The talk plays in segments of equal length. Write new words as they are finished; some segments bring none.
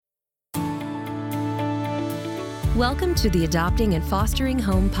Welcome to the Adopting and Fostering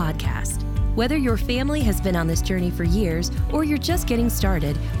Home podcast. Whether your family has been on this journey for years or you're just getting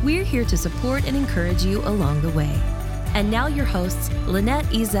started, we're here to support and encourage you along the way. And now your hosts, Lynette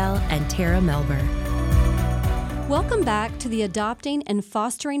Ezel and Tara Melber. Welcome back to the Adopting and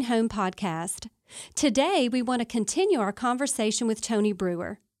Fostering Home podcast. Today, we want to continue our conversation with Tony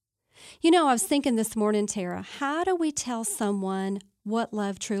Brewer. You know, I was thinking this morning, Tara, how do we tell someone what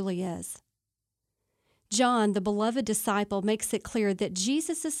love truly is? John, the beloved disciple, makes it clear that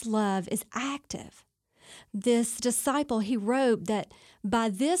Jesus' love is active. This disciple, he wrote that by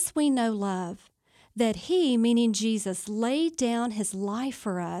this we know love, that he, meaning Jesus, laid down his life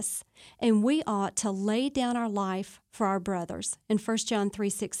for us, and we ought to lay down our life for our brothers in 1 John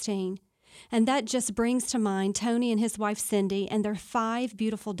 3:16. And that just brings to mind Tony and his wife Cindy and their 5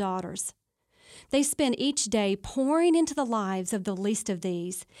 beautiful daughters. They spend each day pouring into the lives of the least of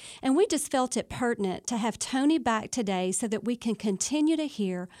these, and we just felt it pertinent to have Tony back today so that we can continue to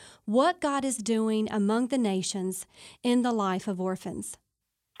hear what God is doing among the nations in the life of orphans.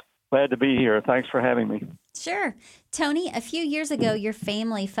 Glad to be here. Thanks for having me. Sure. Tony, a few years ago, your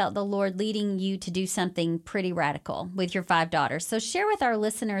family felt the Lord leading you to do something pretty radical with your 5 daughters. So share with our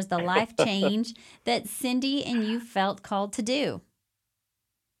listeners the life change that Cindy and you felt called to do.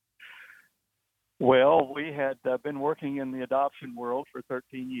 Well, we had been working in the adoption world for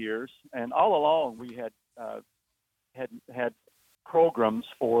 13 years, and all along we had programs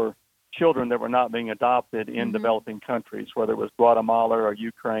for children that were not being adopted in developing countries, whether it was Guatemala or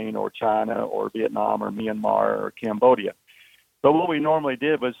Ukraine or China or Vietnam or Myanmar or Cambodia. But what we normally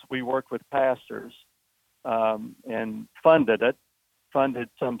did was we worked with pastors and funded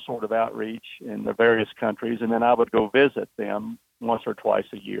some sort of outreach in the various countries, and then I would go visit them once or twice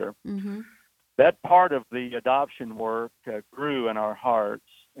a year. Mm-hmm. That part of the adoption work grew in our hearts,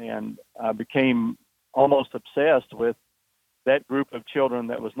 and I became almost obsessed with that group of children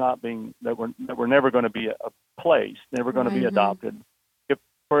that were never going to be placed, never going to be adopted. If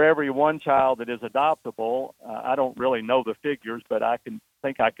for every one child that is adoptable, I don't really know the figures, but I can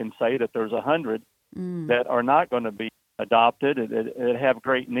say that there's 100 that are not going to be adopted and have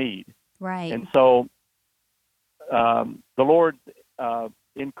great need. Right. And so the Lord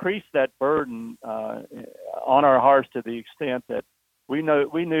increased that burden on our hearts to the extent that we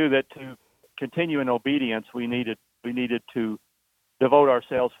knew that to continue in obedience, we needed to devote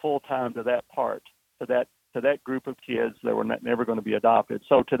ourselves full time to that part, to that group of kids that were never going to be adopted.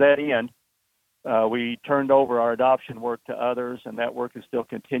 So to that end, we turned over our adoption work to others, and that work is still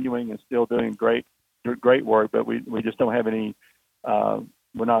continuing and still doing great work. But we just don't have any.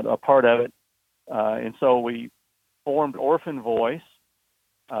 We're not a part of it, and so we formed Orphan Voice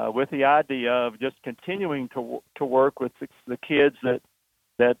with the idea of just continuing to work with the kids that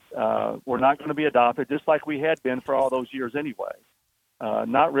were not going to be adopted, just like we had been for all those years anyway.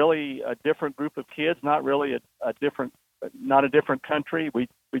 Not really a different group of kids, not really a different country. We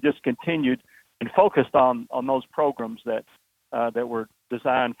just continued and focused on those programs that were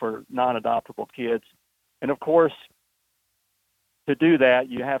designed for non-adoptable kids. And of course, to do that,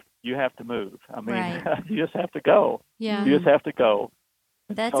 you have to move. I mean, right. You just have to go. Yeah. You just have to go.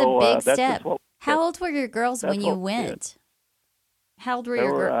 That's a big step. How old were your girls when you went? How old were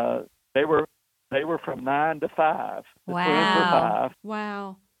your girls? They were from 9 to 5. The twins were 5.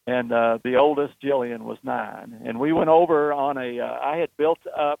 Wow. And the oldest, Jillian, was 9. And we went over on I had built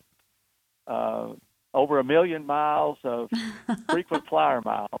up over 1 million miles of frequent flyer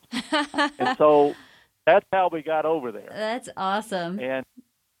miles. And so that's how we got over there. That's awesome. And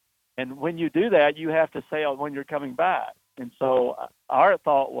when you do that, you have to say when you're coming back. And so our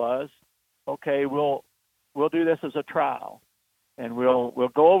thought was, okay, we'll do this as a trial, and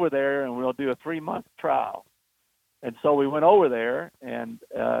we'll go over there and we'll do a 3-month trial. And so we went over there, and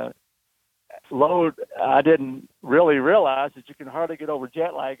I didn't really realize that you can hardly get over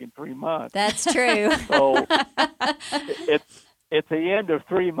jet lag in 3 months. That's true. So at the end of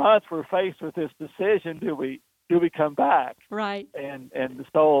 3 months, we're faced with this decision: do we come back? Right. And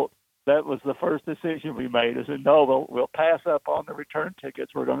so that was the first decision we made. Is that no, we'll pass up on the return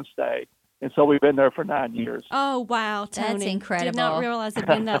tickets. We're going to stay. And so we've been there for 9 years. Oh, wow, Tony. That's incredible. Did not realize it'd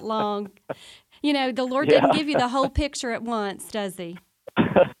been that long. You know, the Lord didn't give you the whole picture at once, does he?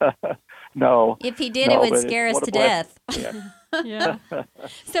 No. If he did, it would scare us to death. Yeah. Yeah.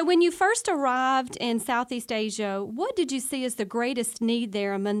 So when you first arrived in Southeast Asia, what did you see as the greatest need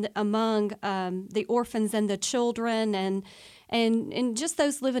there among the orphans and the children and just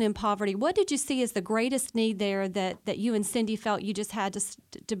those living in poverty? What did you see as the greatest need there that you and Cindy felt you just had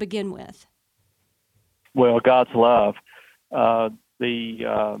to begin with? Well, God's love.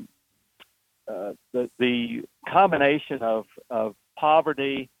 the combination of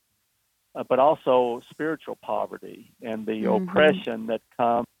poverty, but also spiritual poverty and the oppression that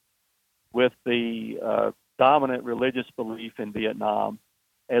comes with the dominant religious belief in Vietnam,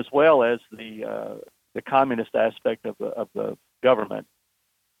 as well as the communist aspect of the government.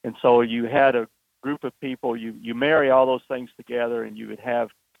 And so you had a group of people, you marry all those things together, and you would have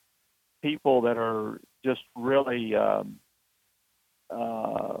people that are just really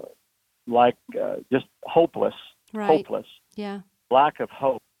just hopeless, hopeless, lack of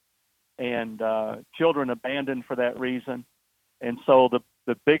hope, and children abandoned for that reason. And so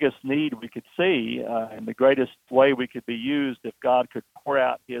the biggest need we could see, and the greatest way we could be used, if God could pour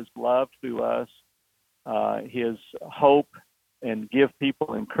out His love to us, His hope, and give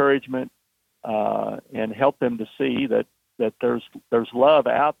people encouragement, and help them to see that there's love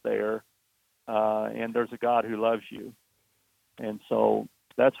out there, and there's a God who loves you. And so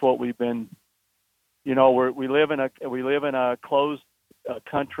that's what we've been. We live in a closed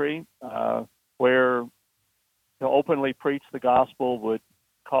country where to openly preach the gospel would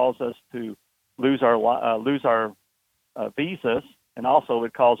cause us to lose our visas, and also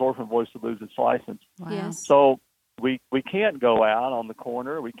would cause Orphan Voice to lose its license. Wow. Yes. So we can't go out on the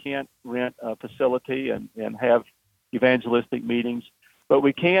corner. We can't rent a facility and have evangelistic meetings, but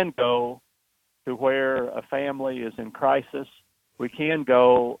we can go to where a family is in crisis. We can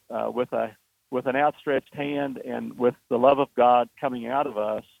go with an outstretched hand and with the love of God coming out of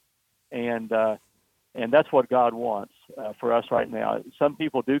us, and that's what God wants for us right now. Some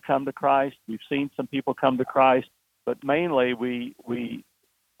people do come to Christ. We've seen some people come to Christ, but mainly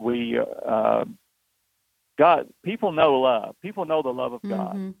God. People know love. People know the love of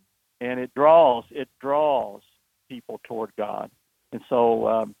God, and it draws people toward God. And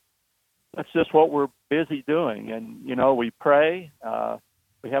so that's just what we're busy doing. And we pray.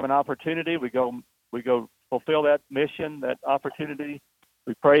 We have an opportunity. We go fulfill that mission, that opportunity.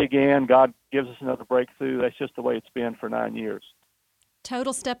 We pray again. God gives us another breakthrough. That's just the way it's been for 9 years.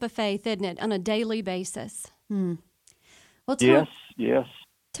 Total step of faith, isn't it, on a daily basis? Well, Yes.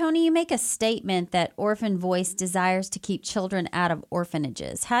 Tony, you make a statement that Orphan Voice desires to keep children out of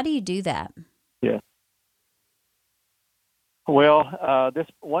orphanages. How do you do that? Yeah. Well, this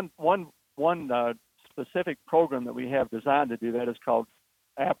one specific program that we have designed to do that is called,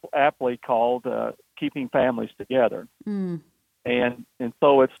 aptly called, Keeping Families Together. And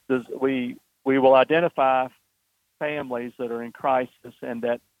so we will identify families that are in crisis, and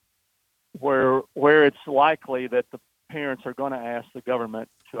that where it's likely that the parents are going to ask the government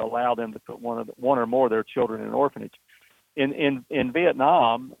to allow them to put one or more of their children in an orphanage. In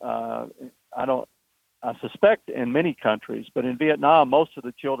Vietnam, I suspect in many countries, but in Vietnam, most of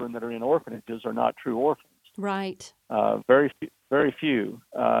the children that are in orphanages are not true orphans. Right. Very few.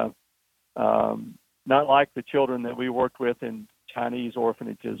 Not like the children that we worked with in Chinese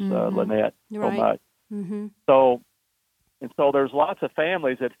orphanages, Lynette, so much. So there's lots of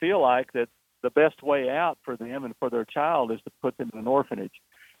families that feel like that the best way out for them and for their child is to put them in an orphanage.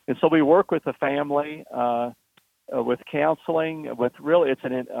 And so we work with the family, with counseling,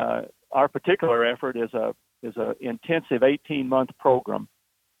 our particular effort is a intensive 18-month program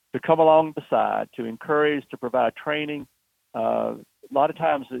to come along the side, to encourage, to provide training. A lot of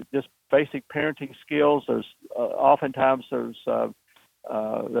times it's just basic parenting skills. There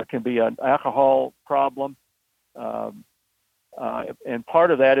can be an alcohol problem, and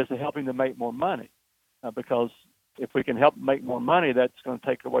part of that is helping them make more money, because if we can help them make more money, that's going to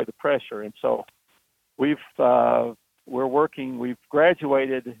take away the pressure. And so we've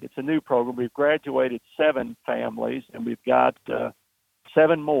graduated. It's a new program. We've graduated 7 families, and we've got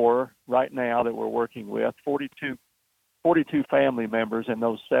 7 more right now that we're working with. 42 family members in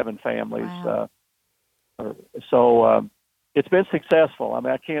those 7 families. Wow. So it's been successful. I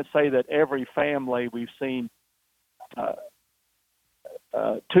mean, I can't say that every family we've seen. 2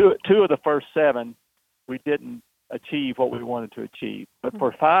 of the first 7, we didn't achieve what we wanted to achieve. But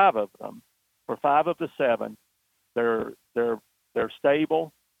for 5 of them, for 5 of the 7, they're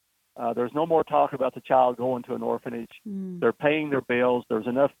stable. There's no more talk about the child going to an orphanage. They're paying their bills. There's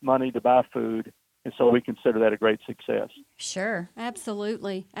enough money to buy food. And so we consider that a great success. Sure.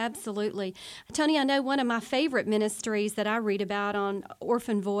 Absolutely. Tony, I know one of my favorite ministries that I read about on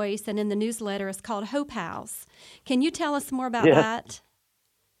Orphan Voice and in the newsletter is called Hope House. Can you tell us more about that?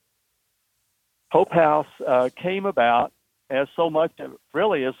 Hope House came about as so much,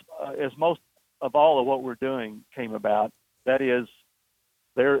 really as most of all of what we're doing came about. That is,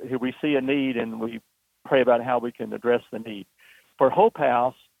 we see a need and we pray about how we can address the need. For Hope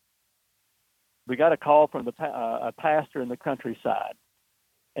House, we got a call from a pastor in the countryside,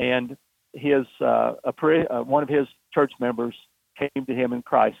 and one of his church members came to him in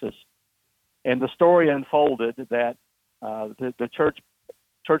crisis, and the story unfolded that the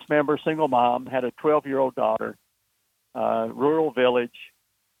church member, single mom, had a 12-year-old daughter, rural village.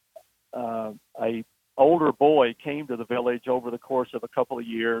 A older boy came to the village over the course of a couple of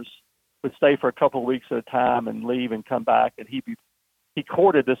years, would stay for a couple of weeks at a time and leave and come back, and he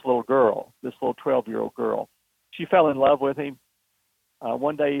courted this little girl, this little 12-year-old girl. She fell in love with him.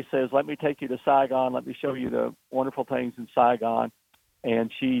 One day he says, "Let me take you to Saigon. Let me show you the wonderful things in Saigon."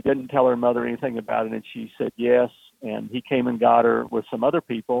 And she didn't tell her mother anything about it, and she said yes. And he came and got her with some other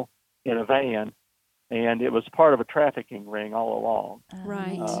people in a van, and it was part of a trafficking ring all along.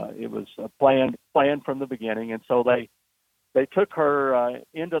 Right. It was planned from the beginning, and so they took her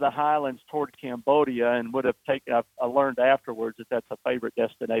into the highlands toward Cambodia, and would have taken. I learned afterwards that that's a favorite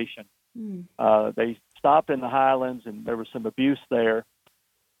destination. They stopped in the highlands, and there was some abuse there.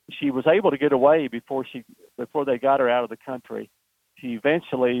 She was able to get away before they got her out of the country. She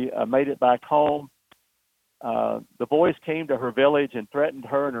eventually made it back home. The boys came to her village and threatened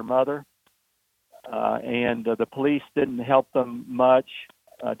her and her mother, and the police didn't help them much.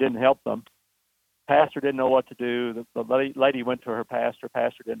 Pastor didn't know what to do. The lady went to her pastor.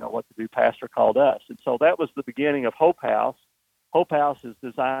 Pastor didn't know what to do. Pastor called us. And so that was the beginning of Hope House. Hope House is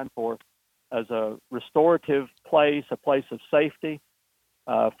designed as a restorative place, a place of safety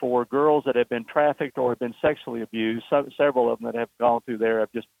for girls that have been trafficked or have been sexually abused. Several of them that have gone through there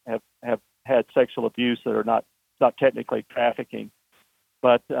have had sexual abuse that are not technically trafficking.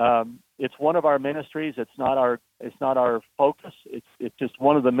 But it's one of our ministries. It's not our focus. It's just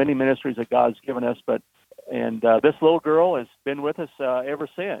one of the many ministries that God's given us. And this little girl has been with us ever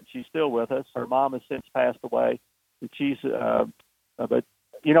since. She's still with us. Her mom has since passed away. But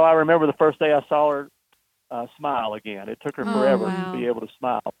I remember the first day I saw her smile again. It took her forever to be able to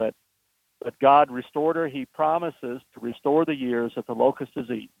smile, but God restored her. He promises to restore the years that the locust has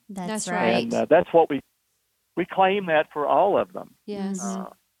eaten. That's right. And that's what we claim that for all of them. Yes.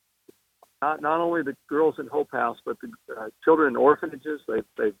 Not only the girls in Hope House, but the children in orphanages.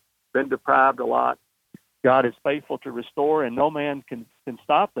 They've been deprived a lot. God is faithful to restore, and no man can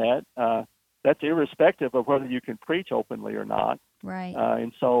stop that. That's irrespective of whether you can preach openly or not. Right.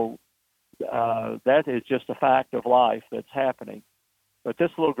 And so that is just a fact of life that's happening. But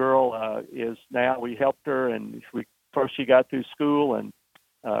this little girl is now, we helped her, and first she got through school and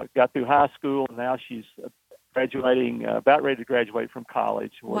got through high school, and now she's graduating, about ready to graduate from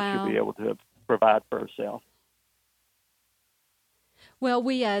college, where she'll be able to provide for herself. Well,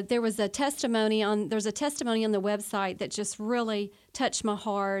 there's a testimony on the website that just really touched my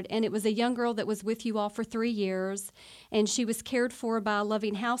heart, and it was a young girl that was with you all for 3 years, and she was cared for by a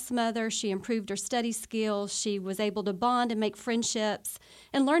loving house mother. She improved her study skills. She was able to bond and make friendships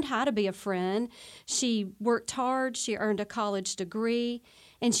and learned how to be a friend. She worked hard. She earned a college degree,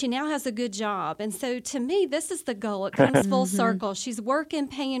 and she now has a good job. And so to me, this is the goal. It comes full circle. She's working,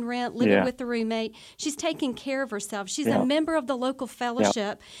 paying rent, living with a roommate. She's taking care of herself. She's a member of the local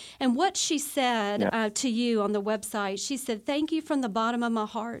fellowship. And what she said to you on the website, she said, "Thank you from the bottom of my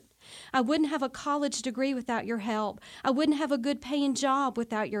heart. I wouldn't have a college degree without your help. I wouldn't have a good paying job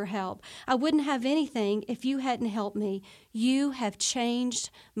without your help. I wouldn't have anything if you hadn't helped me. You have changed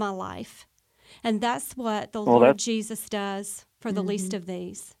my life." And that's what the Lord Jesus does for the least of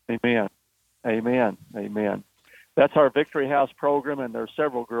these. Amen. Amen. Amen. That's our Victory House program, and there are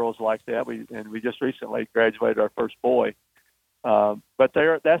several girls like that. We just recently graduated our first boy. But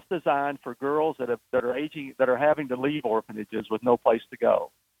that's designed for girls that are having to leave orphanages with no place to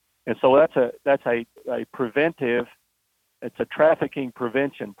go. And so that's a preventive. It's a trafficking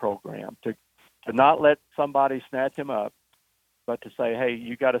prevention program to not let somebody snatch him up, but to say, hey,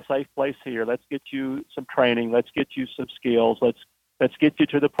 you got a safe place here. Let's get you some training. Let's get you some skills. Let's get you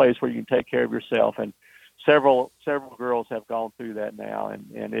to the place where you can take care of yourself. And several girls have gone through that now,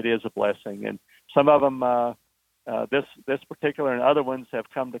 and it is a blessing. And some of them, this particular and other ones have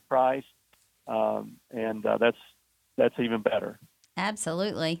come to Christ, and that's even better.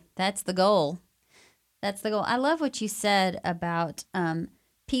 Absolutely. That's the goal. That's the goal. I love what you said about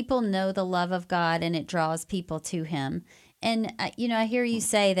people know the love of God and it draws people to him. And, I hear you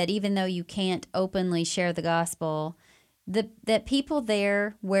say that even though you can't openly share the gospel, that people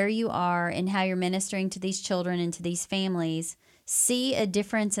there where you are and how you're ministering to these children and to these families see a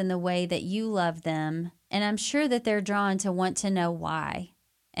difference in the way that you love them. And I'm sure that they're drawn to want to know why.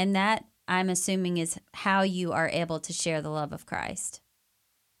 And that, I'm assuming, is how you are able to share the love of Christ.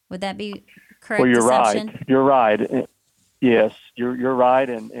 Would that be correct? Well, you're assumption? right. You're right. Yes, you're right.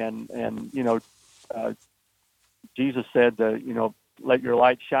 And Jesus said that, let your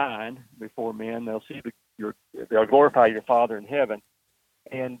light shine before men. They'll see they'll glorify your Father in heaven.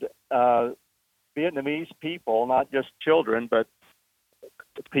 And Vietnamese people, not just children, but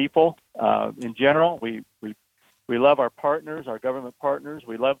people in general, we love our partners, our government partners.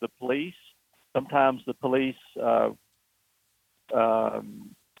 We love the police. Sometimes the police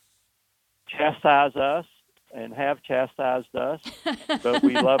chastise us and have chastised us, but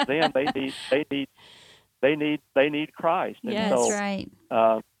we love them. They need Christ. And yes, so, that's right.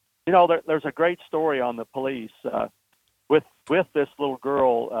 There's a great story on the police with this little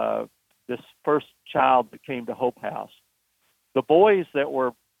girl, this first child that came to Hope House. The boys that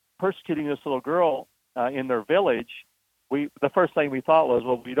were persecuting this little girl in their village, the first thing we thought was,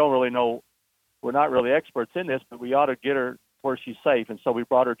 well, we don't really know, we're not really experts in this, but we ought to get her where she's safe. And so we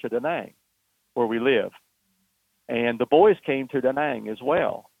brought her to Da Nang, where we live. And the boys came to Da Nang as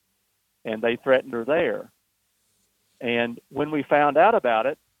well, and they threatened her there. And when we found out about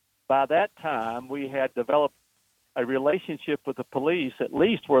it, by that time we had developed a relationship with the police, at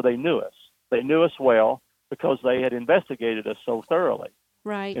least where they knew us. They knew us well because they had investigated us so thoroughly.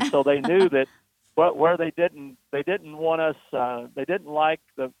 Right. And so they knew that where they didn't want us, they didn't like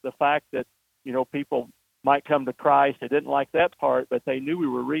the fact that, people might come to Christ. They didn't like that part, but they knew we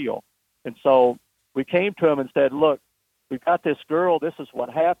were real. And so we came to them and said, look, we've got this girl. This is what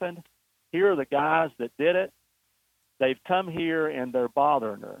happened. Here are the guys that did it. They've come here and they're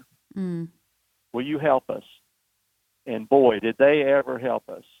bothering her. Mm. Will you help us? And boy, did they ever help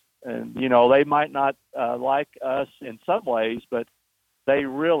us. And, they might not like us in some ways, but they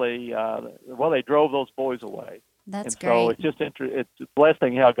really, they drove those boys away. That's and great. So it's just it's a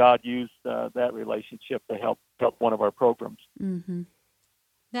blessing how God used that relationship to help one of our programs. Mm-hmm.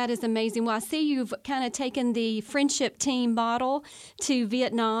 That is amazing. Well, I see you've kind of taken the friendship team model to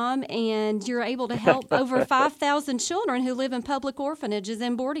Vietnam, and you're able to help over 5,000 children who live in public orphanages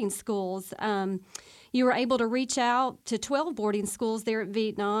and boarding schools. You were able to reach out to 12 boarding schools there at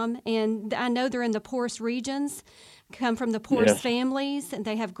Vietnam, and I know they're in the poorest regions, come from the poorest families, and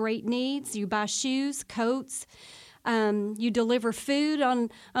they have great needs. You buy shoes, coats. You deliver food on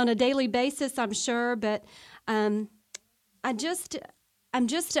a daily basis, I'm sure, but I'm just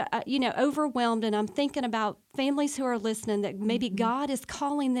overwhelmed, and I'm thinking about families who are listening that maybe God is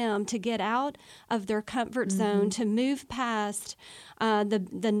calling them to get out of their comfort zone, to move past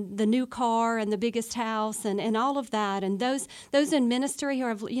the new car and the biggest house and all of that, and those in ministry who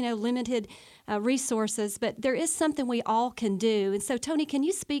have limited resources. But there is something we all can do, and so Tony, can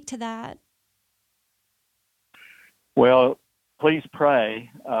you speak to that? Well, please pray.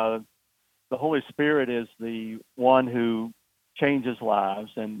 The Holy Spirit is the one who changes lives,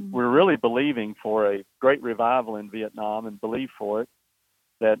 and we're really believing for a great revival in Vietnam, and believe for it,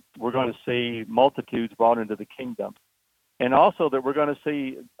 that we're going to see multitudes brought into the kingdom, and also that we're going to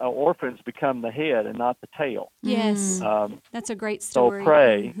see orphans become the head and not the tail. Yes, that's a great story. So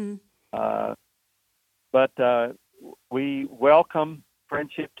pray. But we welcome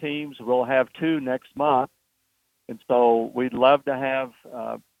friendship teams. We'll have 2 next month, and so we'd love to have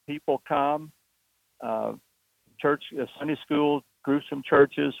people come, church, Sunday school, groups from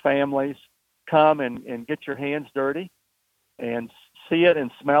churches, families, come and get your hands dirty and see it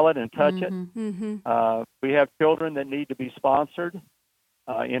and smell it and touch it. We have children that need to be sponsored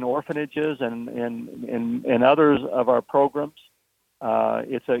in orphanages and others of our programs.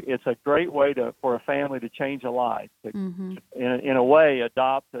 It's a great way for a family to change a life, in a way,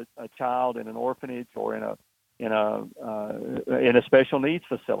 adopt a child in an orphanage or in a special needs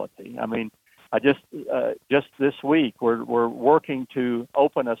facility. I mean, just this week we're working to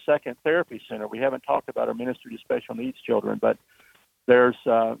open a second therapy center. We haven't talked about our ministry to special needs children, but there's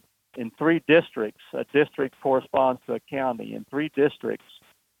in 3 districts. A district corresponds to a county. In 3 districts,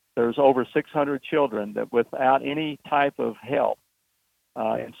 there's over 600 children that without any type of help,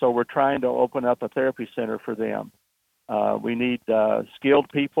 and so we're trying to open up a therapy center for them. We need skilled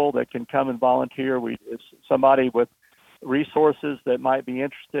people that can come and volunteer. It's somebody with resources that might be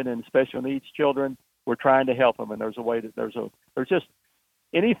interested in special needs children. We're trying to help them, and there's just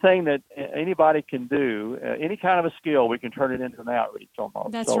anything that anybody can do, any kind of a skill, we can turn it into an outreach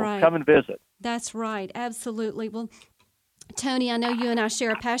almost. That's so right. Come and visit. That's right. Absolutely. Well, Tony, I know you and I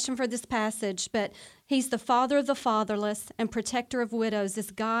share a passion for this passage, but he's the father of the fatherless and protector of widows,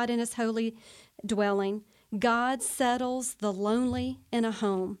 is God in his holy dwelling. God settles the lonely in a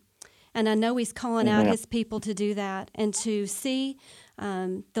home. And I know he's calling out his people to do that and to see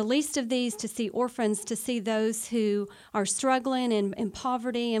the least of these, to see orphans, to see those who are struggling in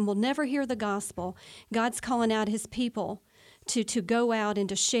poverty and will never hear the gospel. God's calling out his people to go out and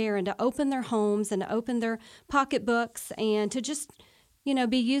to share and to open their homes and to open their pocketbooks and to just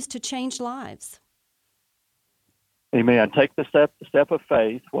be used to change lives. Amen. Take the step of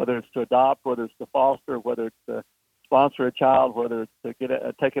faith, whether it's to adopt, whether it's to foster, whether it's to sponsor a child, whether it's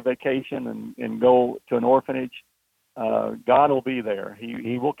to take a vacation and go to an orphanage. God will be there.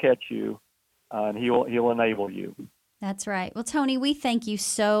 He will catch you, and He'll enable you. That's right. Well, Tony, we thank you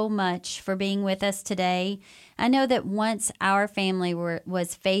so much for being with us today. I know that once our family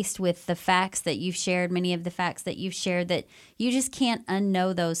was faced with the facts that you've shared, many of the facts that you've shared, that you just can't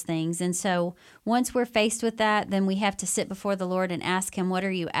unknow those things. And so once we're faced with that, then we have to sit before the Lord and ask Him, what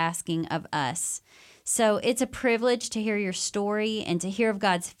are you asking of us? So it's a privilege to hear your story and to hear of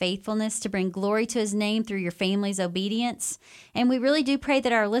God's faithfulness to bring glory to His name through your family's obedience. And we really do pray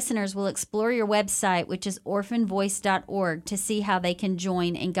that our listeners will explore your website, which is orphanvoice.org, to see how they can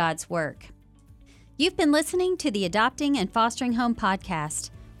join in God's work. You've been listening to the Adopting and Fostering Home podcast.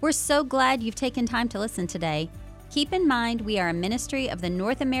 We're so glad you've taken time to listen today. Keep in mind, we are a ministry of the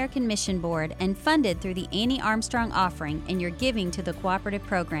North American Mission Board and funded through the Annie Armstrong Offering and your giving to the cooperative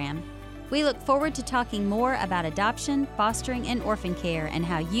program. We look forward to talking more about adoption, fostering, and orphan care and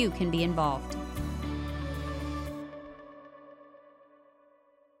how you can be involved.